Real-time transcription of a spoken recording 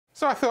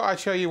So I thought I'd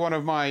show you one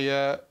of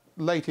my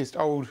latest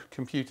old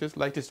computers.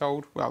 Latest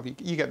old, well,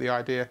 you get the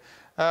idea.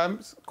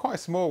 It's quite a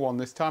small one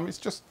this time. It's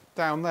just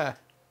down there.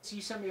 So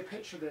you sent me a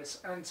picture of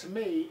this, and to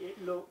me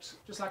it looked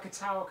just like a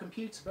tower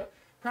computer, but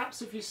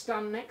perhaps if you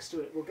stand next to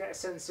it we'll get a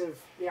sense of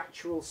the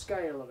actual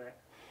scale of it.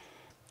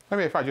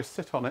 Maybe if I just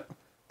sit on it.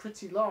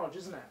 Pretty large,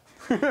 isn't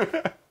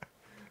it?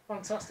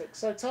 Fantastic.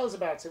 So tell us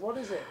about it. What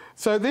is it?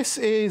 So this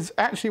is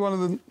actually one of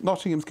the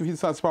Nottingham's Computer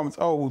Science Department's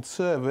old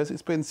servers.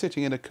 It's been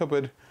sitting in a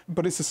cupboard,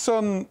 but it's a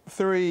Sun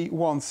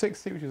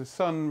 3160, which is a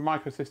Sun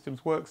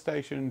Microsystems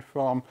workstation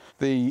from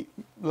the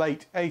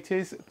late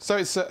 80s. So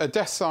it's a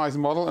desk-sized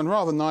model, and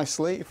rather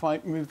nicely, if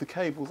I move the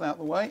cables out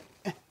the way,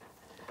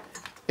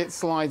 it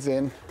slides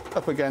in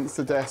up against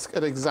the desk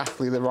at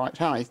exactly the right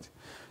height.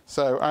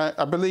 So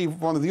I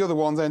believe one of the other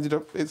ones ended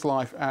up its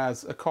life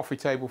as a coffee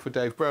table for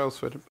Dave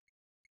Brailsford.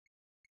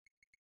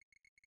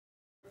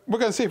 We're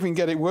going to see if we can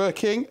get it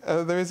working.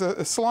 There is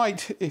a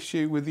slight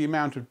issue with the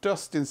amount of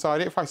dust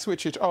inside it. If I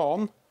switch it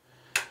on,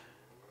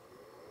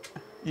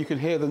 you can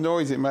hear the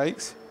noise it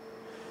makes.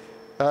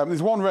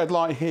 There's one red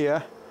light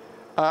here.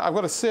 I've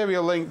got a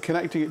serial link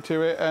connecting it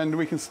to it, and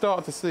we can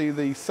start to see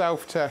the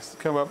self-test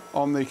come up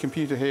on the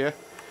computer here.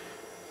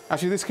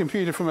 Actually, this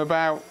computer from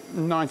about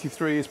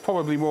 93 is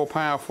probably more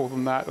powerful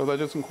than that, although it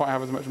doesn't quite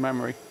have as much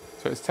memory.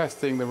 So it's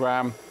testing the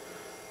RAM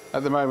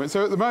at the moment.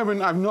 So at the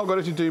moment, I've not got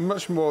it to do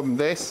much more than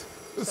this.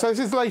 So this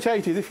is late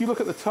 80s. If you look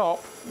at the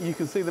top, you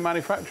can see the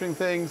manufacturing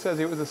thing. It says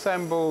it was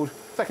assembled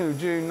 2nd of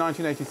June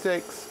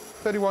 1986,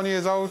 31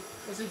 years old.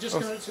 Is it just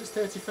coming up to its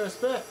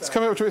 31st birthday? It's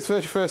coming up to its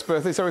 31st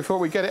birthday, so we thought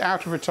we'd get it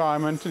out of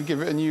retirement and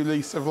give it a new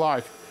lease of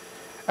life.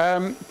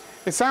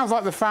 It sounds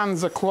like the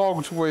fans are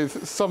clogged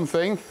with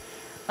something,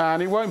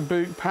 and it won't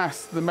boot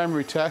past the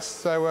memory test,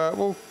 so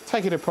we'll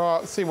take it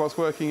apart, see what's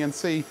working, and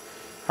see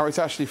how it's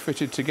actually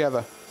fitted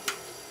together.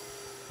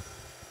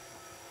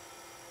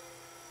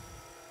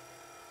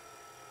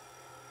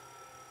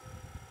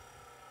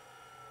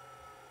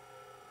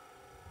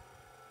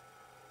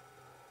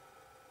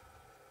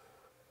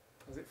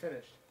 Is it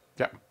finished?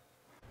 Yep.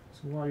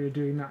 So while you're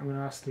doing that, I'm going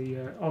to ask the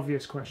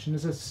obvious question.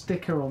 There's a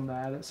sticker on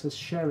there that says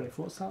Sheriff.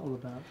 What's that all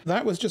about?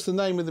 That was just the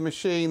name of the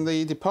machine.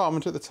 The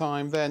department at the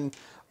time then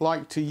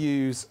liked to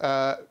use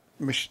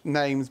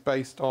names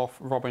based off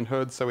Robin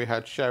Hood. So we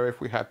had Sheriff,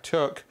 we had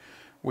Tuck,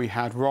 we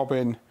had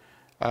Robin,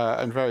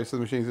 and various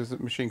other machines. There's a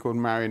machine called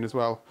Marion as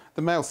well.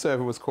 The mail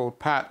server was called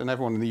Pat, and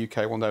everyone in the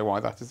UK will know why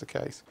that is the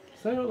case.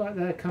 So they look like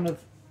they're kind of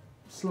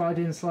slide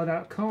in, slide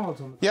out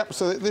cards on. Yep.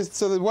 So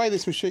the way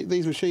these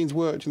machines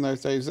worked in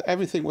those days,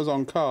 everything was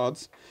on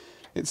cards.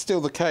 It's still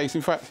the case.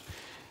 In fact,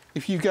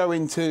 if you go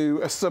into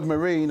a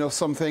submarine or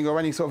something, or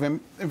any sort of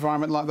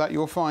environment like that,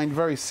 you'll find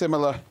very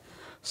similar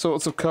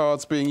sorts of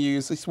cards being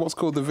used. It's what's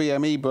called the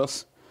VME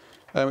bus.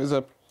 It was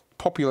a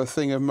popular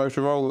thing of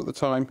Motorola at the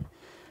time,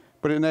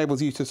 but it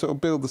enables you to sort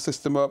of build the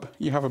system up.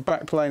 You have a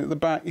backplane at the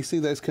back. You see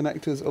those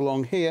connectors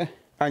along here,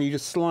 and you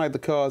just slide the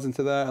cards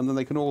into there, and then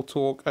they can all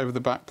talk over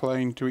the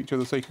backplane to each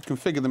other, so you can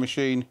configure the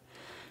machine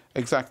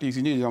exactly as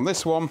you need it. On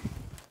this one,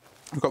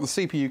 we've got the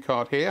CPU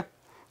card here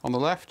on the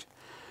left.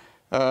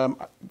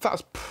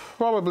 That's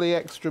probably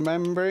extra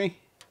memory.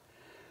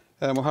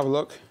 We'll have a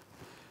look.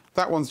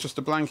 That one's just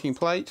a blanking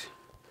plate.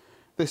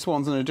 This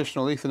one's an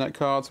additional Ethernet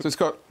card. So it's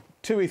got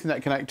two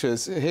Ethernet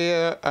connectors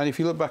here, and if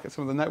you look back at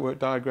some of the network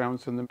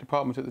diagrams from the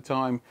department at the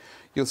time,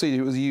 you'll see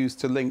it was used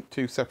to link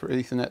two separate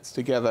Ethernets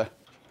together.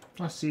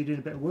 I see you did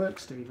a bit of work,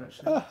 Steve,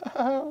 actually.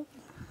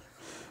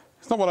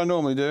 It's not what I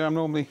normally do. I'm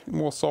normally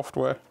more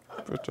software,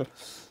 but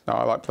no,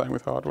 I like playing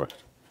with hardware.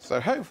 So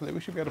hopefully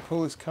we should be able to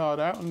pull this card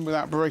out and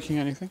without breaking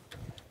anything.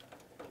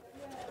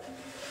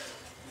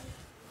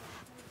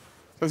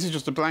 So this is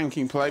just a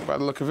blanking plate by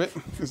the look of it.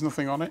 There's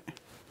nothing on it.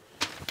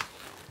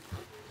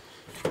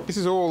 This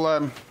is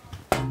all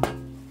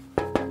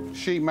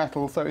sheet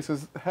metal, so it's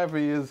as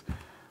heavy as,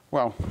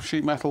 well,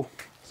 sheet metal.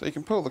 So you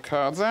can pull the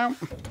cards out.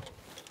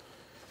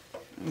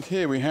 And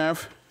here we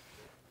have,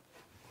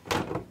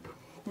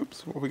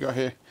 whoops, what have we got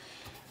here?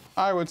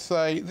 I would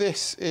say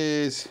this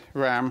is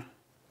RAM.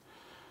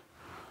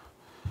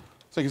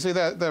 So you can see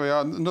there we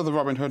are, another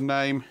Robin Hood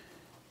name.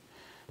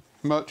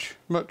 Much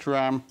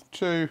RAM,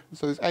 2,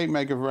 so there's 8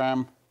 meg of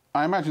RAM.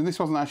 I imagine this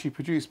wasn't actually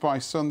produced by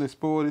Sun, this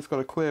board. It's got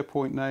a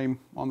ClearPoint name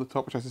on the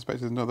top, which I suspect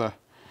is another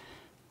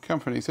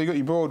company. So you've got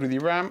your board with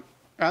your RAM,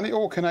 and it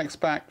all connects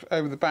back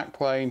over the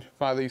backplane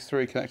via these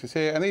three connectors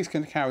here, and these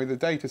can carry the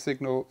data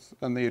signals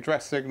and the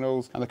address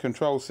signals and the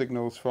control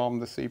signals from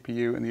the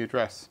CPU and the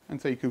address,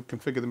 and so you could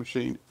configure the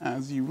machine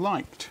as you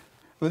liked.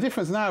 The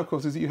difference now, of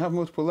course, is that you have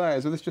multiple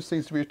layers, and this just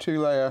seems to be a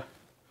 2-layer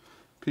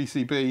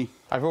PCB.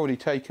 I've already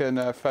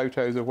taken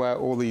photos of where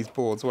all these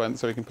boards went,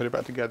 so we can put it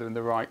back together in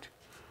the right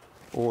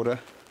order.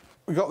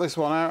 We got this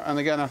one out, and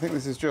again, I think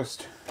this is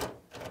just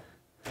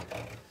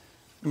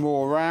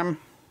more RAM.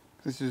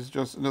 This is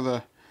just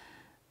another,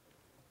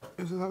 what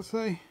does that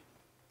say?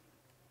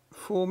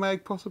 4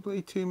 meg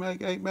possibly, 2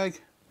 meg, 8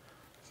 meg,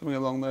 something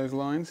along those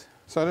lines.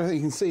 So I don't think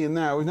you can see in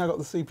now, we've now got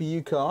the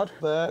CPU card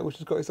there, which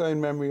has got its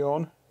own memory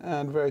on,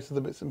 and various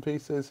other bits and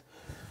pieces.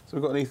 So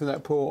we've got an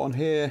Ethernet port on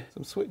here,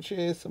 some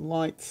switches, some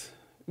lights,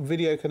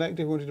 video connector if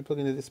you wanted to plug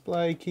in a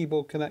display,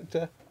 keyboard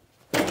connector.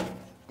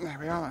 There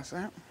we are, that's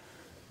that.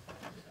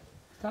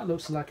 That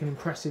looks like an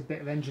impressive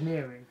bit of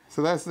engineering.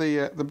 So there's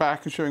the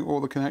back and showing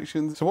all the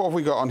connections. So what have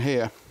we got on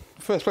here?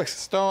 First place to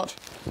start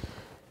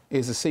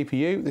is the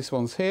CPU. This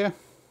one's here.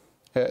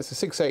 It's a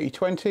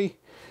 68020,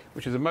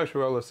 which is a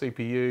Motorola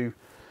CPU.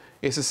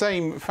 It's the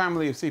same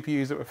family of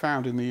CPUs that were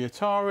found in the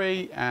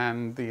Atari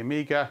and the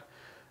Amiga.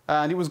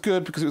 And it was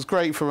good because it was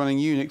great for running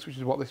Unix, which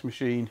is what this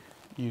machine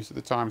used at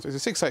the time. So it's a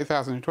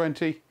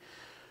 68020.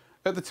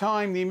 At the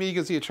time, the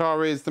Amigas, the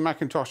Ataris, the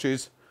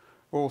Macintoshes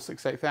were all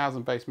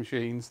 68000 based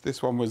machines.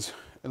 This one was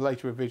a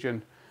later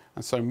revision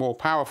and so more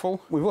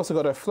powerful. We've also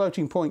got a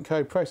floating point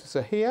code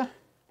processor here.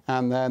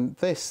 And then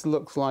this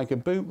looks like a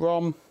boot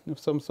ROM of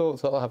some sort.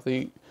 So that'll have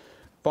the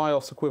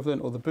BIOS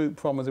equivalent, or the boot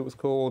PROM as it was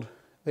called,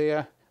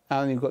 there.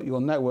 And you've got your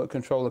network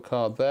controller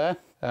card there.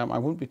 I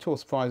wouldn't be too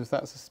surprised if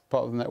that's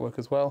part of the network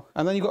as well.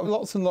 And then you've got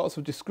lots and lots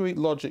of discrete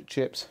logic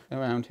chips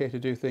around here to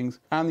do things,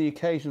 and the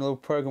occasional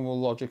programmable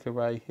logic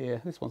array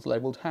here. This one's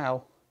labelled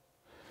HAL.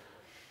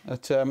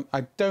 But,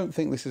 I don't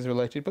think this is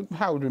related, but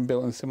HAL would have been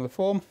built in a similar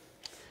form.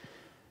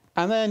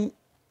 And then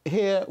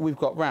here we've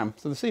got RAM.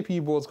 So the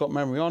CPU board's got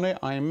memory on it.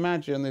 I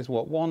imagine there's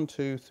what, 1,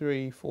 2,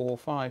 3, 4,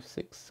 5,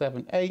 6,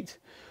 7, 8.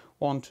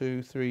 1,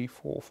 2, 3,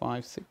 4,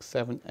 5, 6,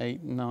 7,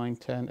 8, 9,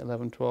 10,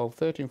 11, 12,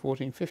 13,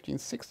 14, 15,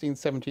 16,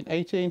 17,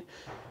 18.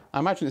 I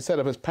imagine it's set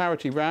up as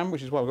parity RAM,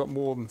 which is why we've got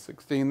more than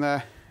 16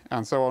 there,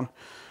 and so on.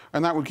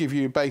 And that would give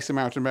you a base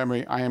amount of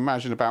memory, I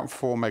imagine about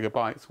 4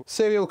 megabytes.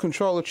 Serial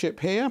controller chip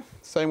here,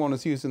 same one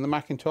as used in the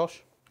Macintosh.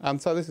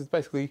 And so this is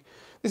basically,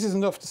 this is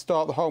enough to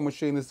start the whole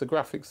machine. There's the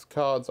graphics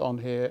cards on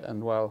here,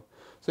 and well,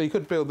 so you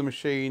could build the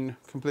machine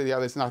completely out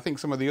of this. And I think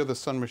some of the other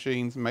Sun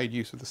machines made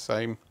use of the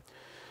same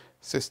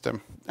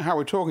system. How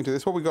we're talking to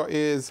this, what we got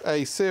is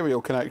a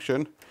serial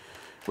connection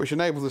which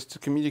enables us to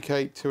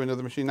communicate to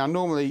another machine. Now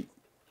normally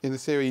in the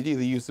serial you'd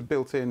either use the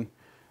built-in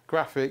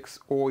graphics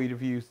or you'd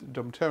have used the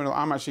dumb terminal.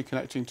 I'm actually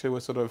connecting to a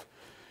sort of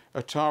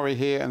Atari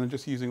here and then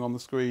just using on the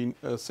screen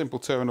a simple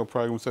terminal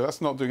program, so that's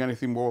not doing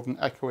anything more than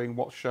echoing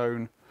what's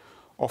shown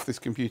off this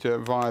computer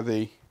via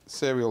the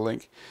serial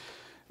link.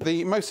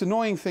 The most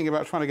annoying thing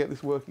about trying to get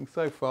this working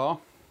so far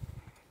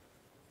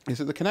is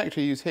that the connector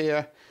you use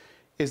here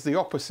is the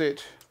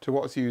opposite to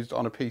what's used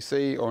on a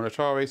PC or an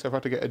Atari, so I've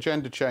had to get a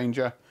gender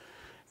changer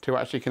to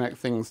actually connect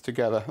things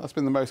together. That's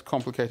been the most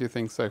complicated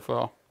thing so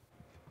far.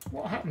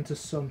 What happened to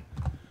Sun?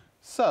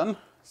 Sun?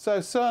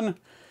 So Sun,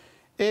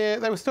 they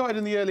were started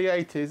in the early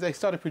 80s. They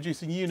started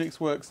producing Unix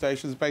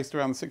workstations based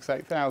around the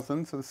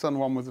 68000, so the Sun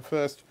one was the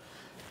first,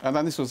 and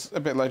then this was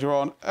a bit later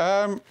on.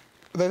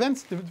 They then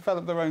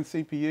developed their own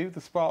CPU,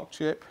 the Spark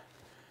chip,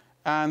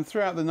 and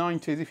throughout the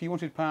 90s, if you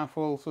wanted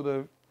powerful sort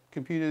of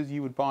computers,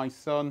 you would buy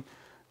Sun.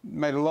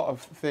 Made a lot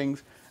of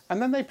things,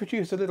 and then they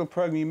produced a little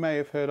program you may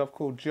have heard of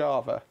called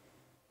Java,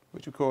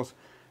 which of course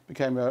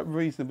became a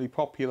reasonably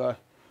popular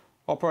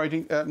not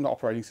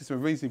operating system, a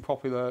reasonably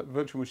popular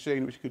virtual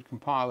machine which you could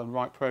compile and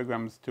write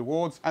programs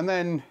towards. And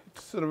then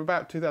sort of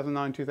about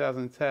 2009,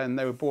 2010,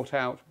 they were bought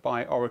out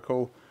by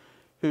Oracle,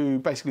 who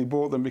basically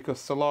bought them because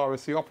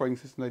Solaris, the operating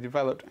system they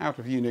developed out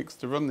of Unix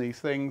to run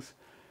these things,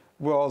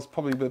 was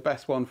probably the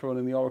best one for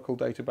running the Oracle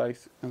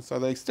database. And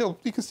so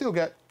you can still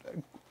get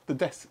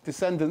the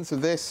descendants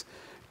of this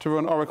to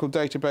run Oracle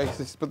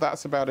databases, but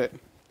that's about it.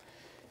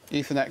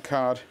 Ethernet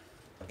card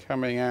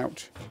coming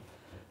out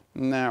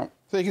now.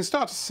 So you can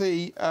start to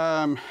see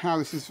how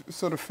this is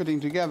sort of fitting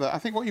together. I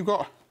think what you've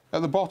got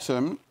at the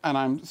bottom, and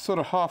I'm sort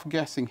of half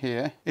guessing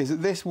here, is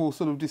that this will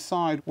sort of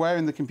decide where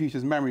in the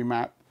computer's memory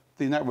map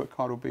the network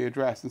card will be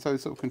addressed. And so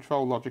there's sort of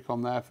control logic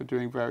on there for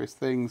doing various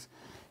things.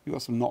 You've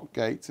got some NOT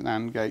gates and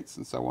AND gates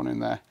and so on in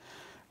there.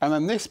 And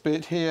then this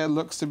bit here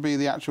looks to be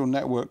the actual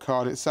network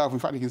card itself. In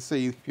fact, you can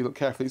see, if you look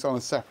carefully, it's on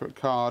a separate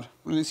card.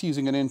 And it's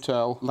using an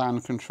Intel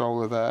LAN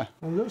controller there.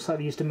 Well, it looks like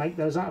they used to make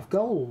those out of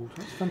gold.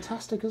 That's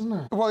fantastic, isn't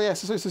it? Well,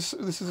 yes, this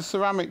is a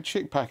ceramic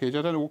chip package.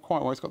 I don't know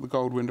quite why it's got the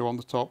gold window on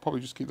the top. Probably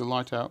just keep the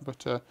light out. But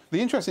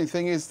the interesting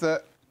thing is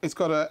that it's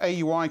got an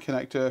AUI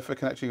connector for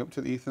connecting up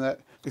to the Ethernet.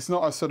 It's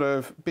not a sort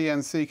of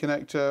BNC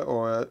connector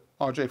or a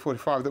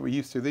RJ45 that we're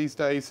used to these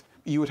days.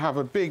 You would have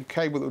a big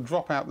cable that would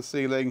drop out the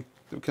ceiling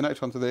that would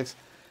connect onto this.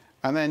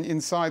 And then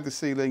inside the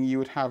ceiling, you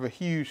would have a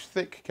huge,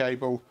 thick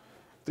cable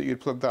that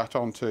you'd plug that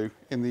onto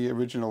in the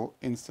original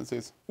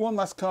instances. One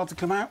last card to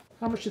come out.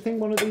 How much do you think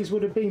one of these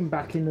would have been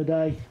back in the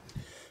day?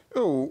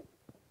 Oh,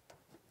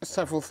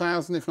 several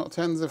thousand, if not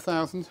tens of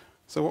thousands.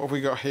 So what have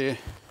we got here?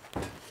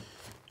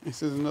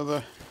 This is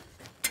another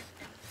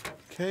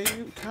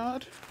KU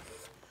card.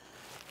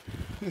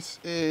 This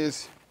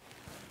is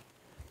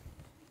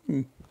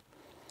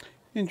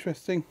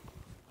interesting.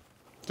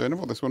 Don't know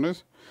what this one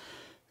is.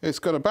 It's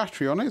got a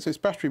battery on it, so it's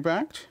battery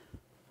backed.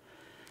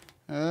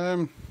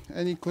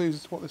 Any clues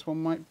as to what this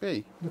one might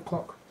be? The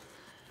clock.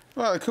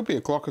 Well, it could be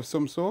a clock of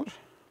some sort.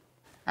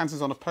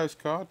 Answers on a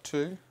postcard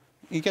too.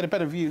 You get a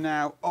better view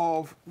now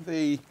of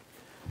the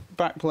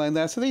back plane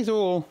there. So these are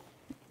all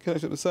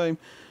connected the same.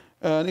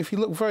 And if you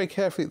look very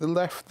carefully at the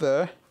left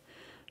there,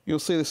 you'll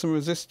see there's some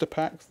resistor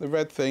packs, the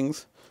red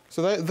things.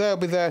 So they'll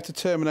be there to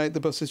terminate the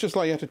buses, just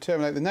like you have to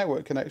terminate the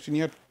network connection.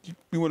 You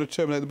want to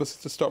terminate the buses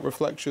to stop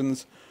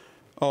reflections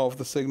of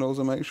the signals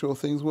and make sure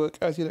things work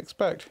as you'd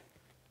expect.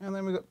 And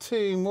then we've got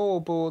 2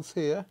 more boards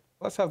here.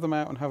 Let's have them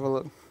out and have a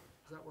look. Is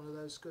that one of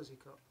those SCSI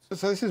cards?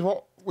 So this is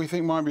what we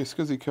think might be a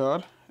SCSI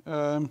card.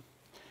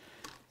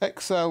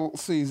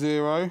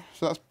 XLC0,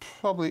 so this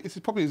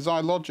is probably a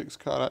Xilogics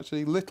card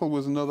actually. Little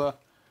was another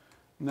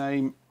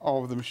name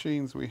of the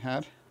machines we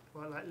had.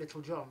 Well, like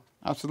Little John?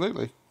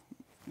 Absolutely.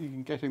 You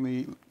can get in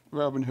the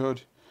Robin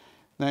Hood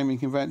naming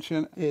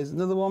convention. Here's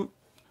another one.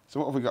 So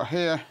what have we got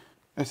here?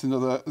 It's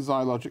another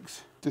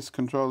Xilogics disk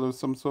controller of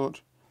some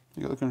sort.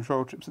 You've got the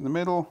control chips in the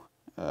middle,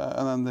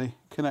 and then the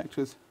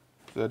connectors.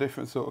 So a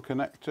different sort of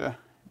connector,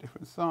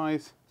 different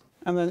size.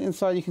 And then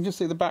inside you can just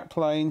see the back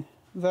plane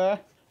there,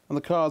 and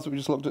the cards that we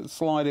just looked at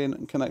slide in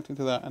and connect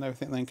into that, and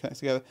everything then connects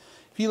together.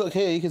 If you look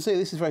here, you can see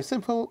this is very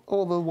simple.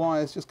 All the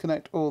wires just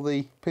connect all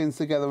the pins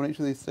together on each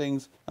of these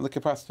things, and the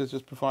capacitors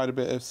just provide a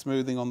bit of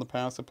smoothing on the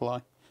power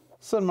supply.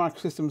 Sun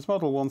Microsystems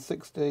Model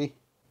 160.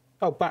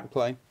 Oh,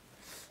 backplane.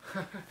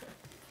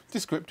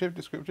 Descriptive.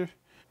 This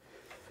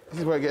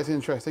is where it gets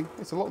interesting.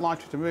 It's a lot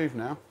lighter to move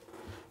now.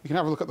 You can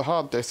have a look at the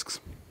hard disks.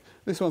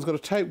 This one's got a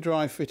tape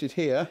drive fitted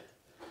here.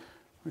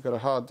 We've got a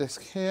hard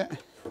disk here.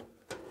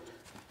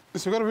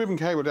 So we've got a ribbon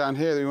cable down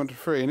here that we want to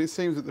free, and it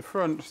seems that the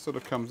front sort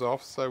of comes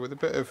off, so with a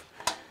bit of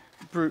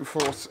brute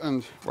force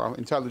and, well,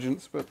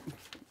 intelligence, but you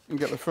can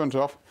get the front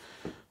off.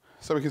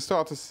 So we can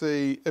start to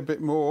see a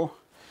bit more.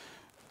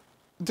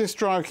 Disk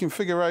drive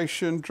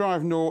configuration,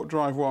 drive 0,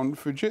 drive 1,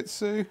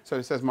 Fujitsu. So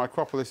it says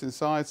Micropolis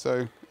inside,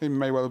 so it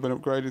may well have been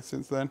upgraded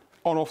since then.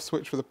 On-off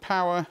switch for the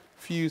power,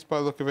 fused by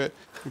the look of it.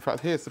 In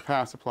fact, here's the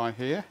power supply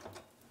here.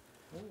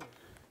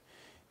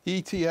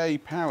 ETA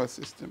power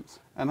systems.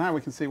 And now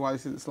we can see why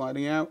this isn't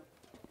sliding out,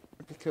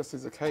 because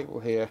there's a cable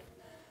here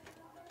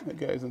that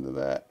goes under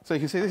there. So you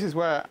can see this is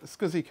where the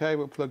SCSI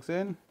cable plugs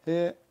in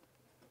here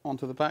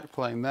onto the back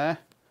plane there.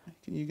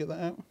 Can you get that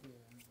out?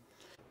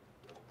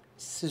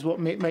 This is what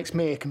makes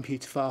me a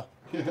computerphile.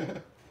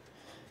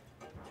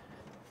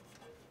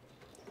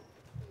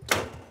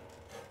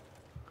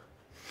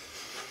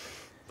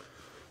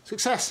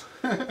 Success!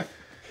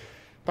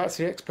 Back to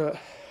the expert.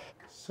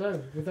 So,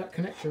 with that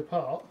connector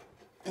apart...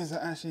 Is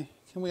that actually...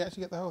 Can we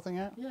actually get the whole thing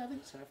out? Yeah, I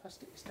think so. If I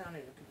stick this down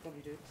here, I could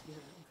probably do it.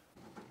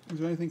 Yeah. Is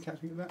there anything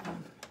catching at that?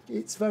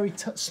 It's very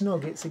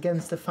snug. It's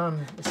against the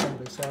fan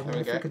assembly, so I mean,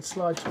 if we could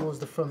slide towards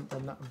the front,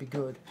 then that would be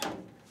good.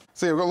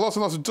 So yeah, we've got lots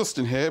and lots of dust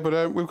in here,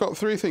 but we've got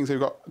 3 things. We've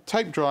got a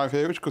tape drive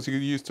here, which of course you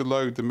can use to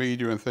load the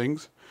media and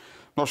things.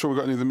 Not sure we've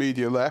got any of the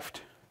media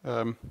left.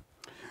 And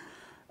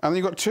then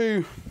you've got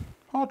 2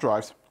 hard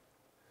drives,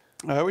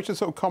 which are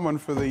sort of common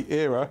for the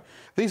era.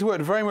 These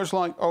worked very much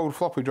like old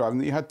floppy drive, in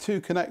that you had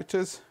 2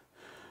 connectors.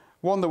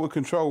 One that would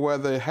control where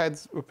the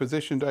heads were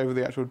positioned over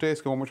the actual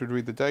disk, and one which would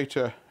read the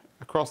data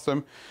across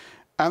them.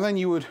 And then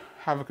you would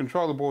have a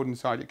controller board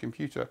inside your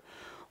computer.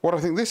 What I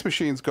think this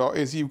machine's got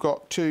is you've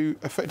got 2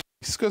 effectively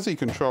SCSI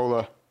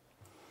controller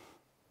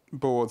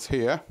boards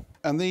here,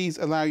 and these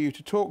allow you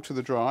to talk to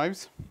the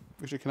drives,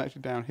 which are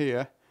connected down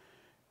here,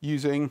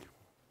 using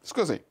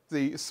SCSI,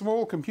 the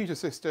Small Computer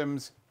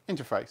Systems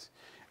interface.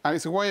 And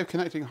it's a way of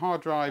connecting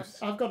hard drives.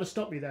 I've got to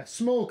stop you there.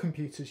 Small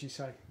computers, you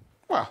say?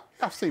 Well,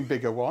 I've seen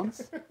bigger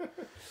ones,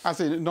 as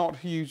in not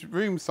huge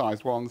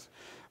room-sized ones.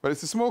 But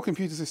it's a Small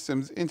Computer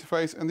Systems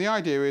interface, and the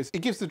idea is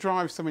it gives the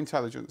drive some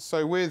intelligence.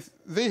 So with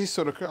these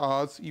sort of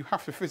cards, you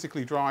have to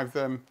physically drive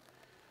them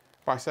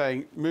by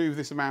saying, move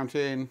this amount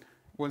in,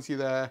 once you're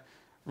there,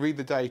 read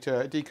the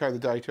data, decode the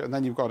data, and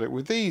then you've got it.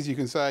 With these, you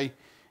can say,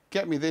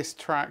 get me this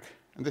track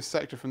and this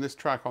sector from this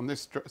track on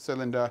this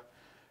cylinder,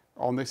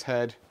 on this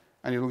head,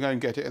 and it'll go and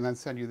get it and then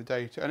send you the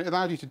data. And it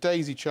allows you to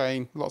daisy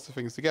chain lots of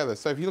things together.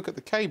 So if you look at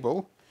the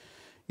cable,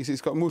 you see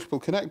it's got multiple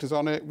connectors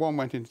on it. One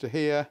went into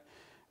here,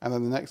 and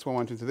then the next one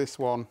went into this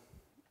one,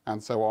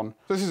 and so on.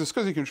 So this is a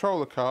SCSI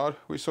controller card,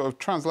 which sort of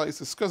translates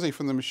the SCSI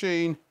from the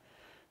machine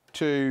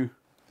to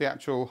the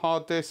actual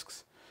hard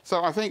disks.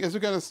 So I think as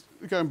we're going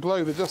to go and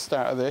blow the dust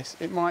out of this,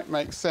 it might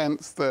make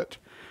sense that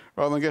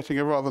rather than getting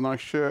a rather nice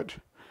shirt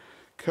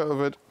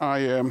covered,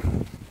 I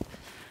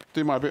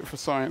do my bit for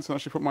science and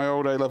actually put my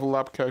old A-level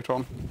lab coat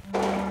on.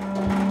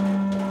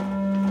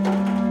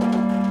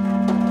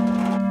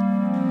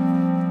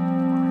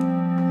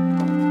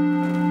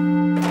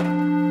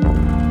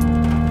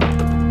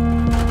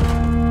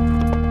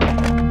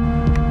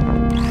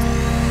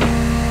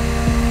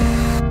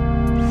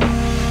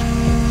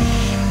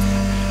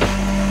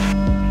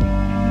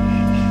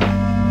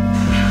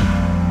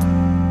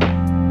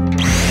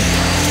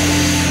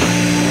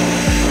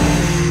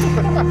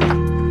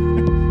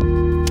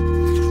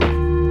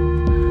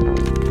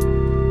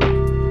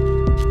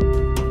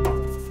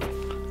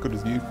 Good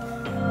as new.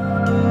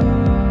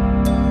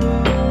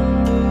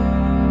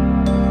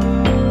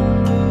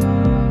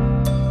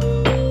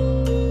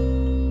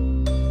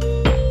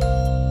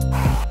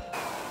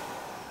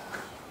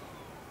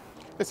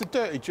 It's a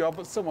dirty job,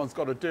 but someone's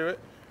got to do it.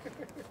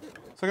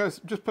 So I'm going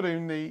to just put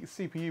in the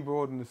CPU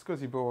board and the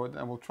SCSI board,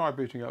 and we'll try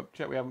booting up,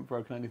 check we haven't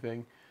broken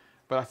anything.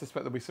 But I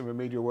suspect there'll be some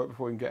remedial work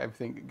before we can get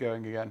everything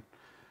going again.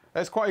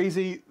 It's quite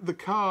easy. The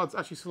cards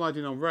actually slide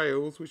in on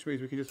rails, which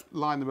means we can just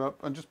line them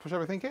up and just push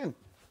everything in.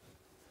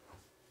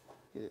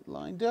 Get it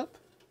lined up.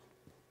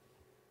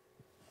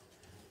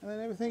 And then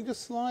everything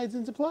just slides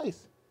into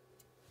place.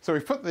 So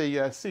we've put the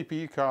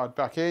CPU card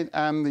back in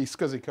and the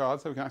SCSI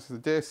card so we can access the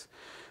disk.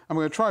 And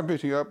we're going to try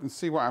booting up and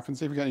see what happens,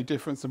 see if we get any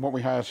difference than what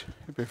we had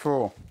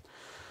before.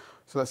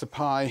 So let's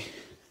apply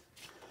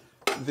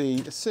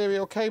the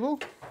serial cable.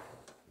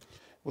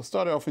 We'll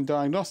start it off in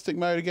diagnostic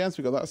mode again,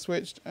 so we've got that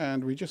switched,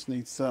 and we just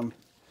need some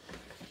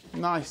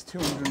nice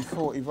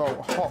 240 volt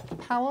hot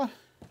power.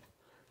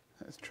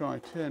 Let's try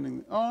turning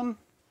it on.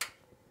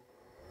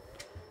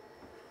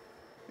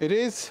 It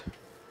is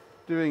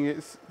doing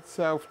its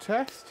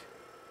self-test.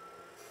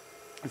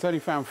 It's only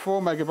found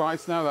 4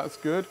 megabytes now, that's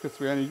good, because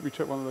we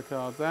took one of the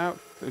cards out.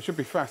 So it should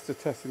be faster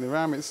testing the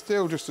RAM. It's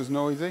still just as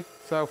noisy.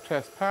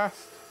 Self-test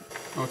passed.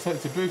 I'll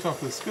attempt to boot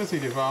off the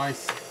SCSI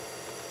device.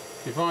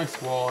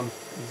 Device 1,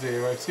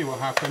 0, see what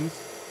happens.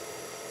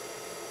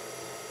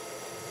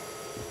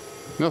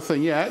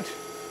 Nothing yet,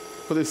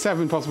 but there's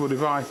 7 possible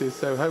devices,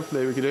 so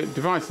hopefully we can do it.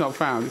 Device not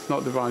found, it's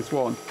not device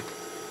 1.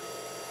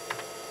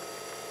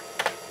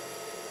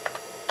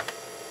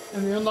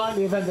 In the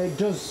unlikely event that it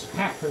does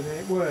happen and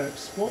it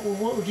works, what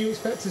would you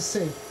expect to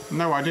see?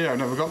 No idea, I've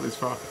never got this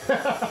far.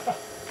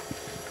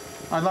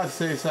 I'd like to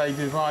see it say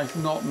device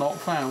not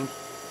found.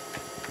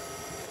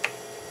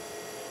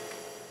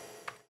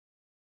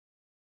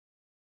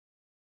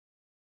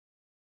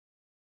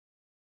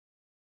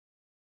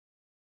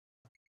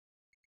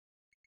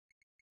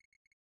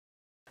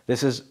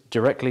 This is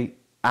directly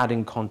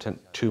adding content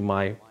to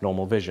my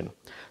normal vision.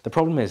 The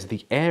problem is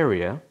the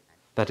area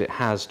that it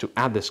has to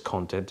add this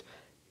content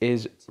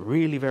is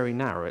really very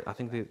narrow. I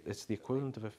think that it's the equivalent of a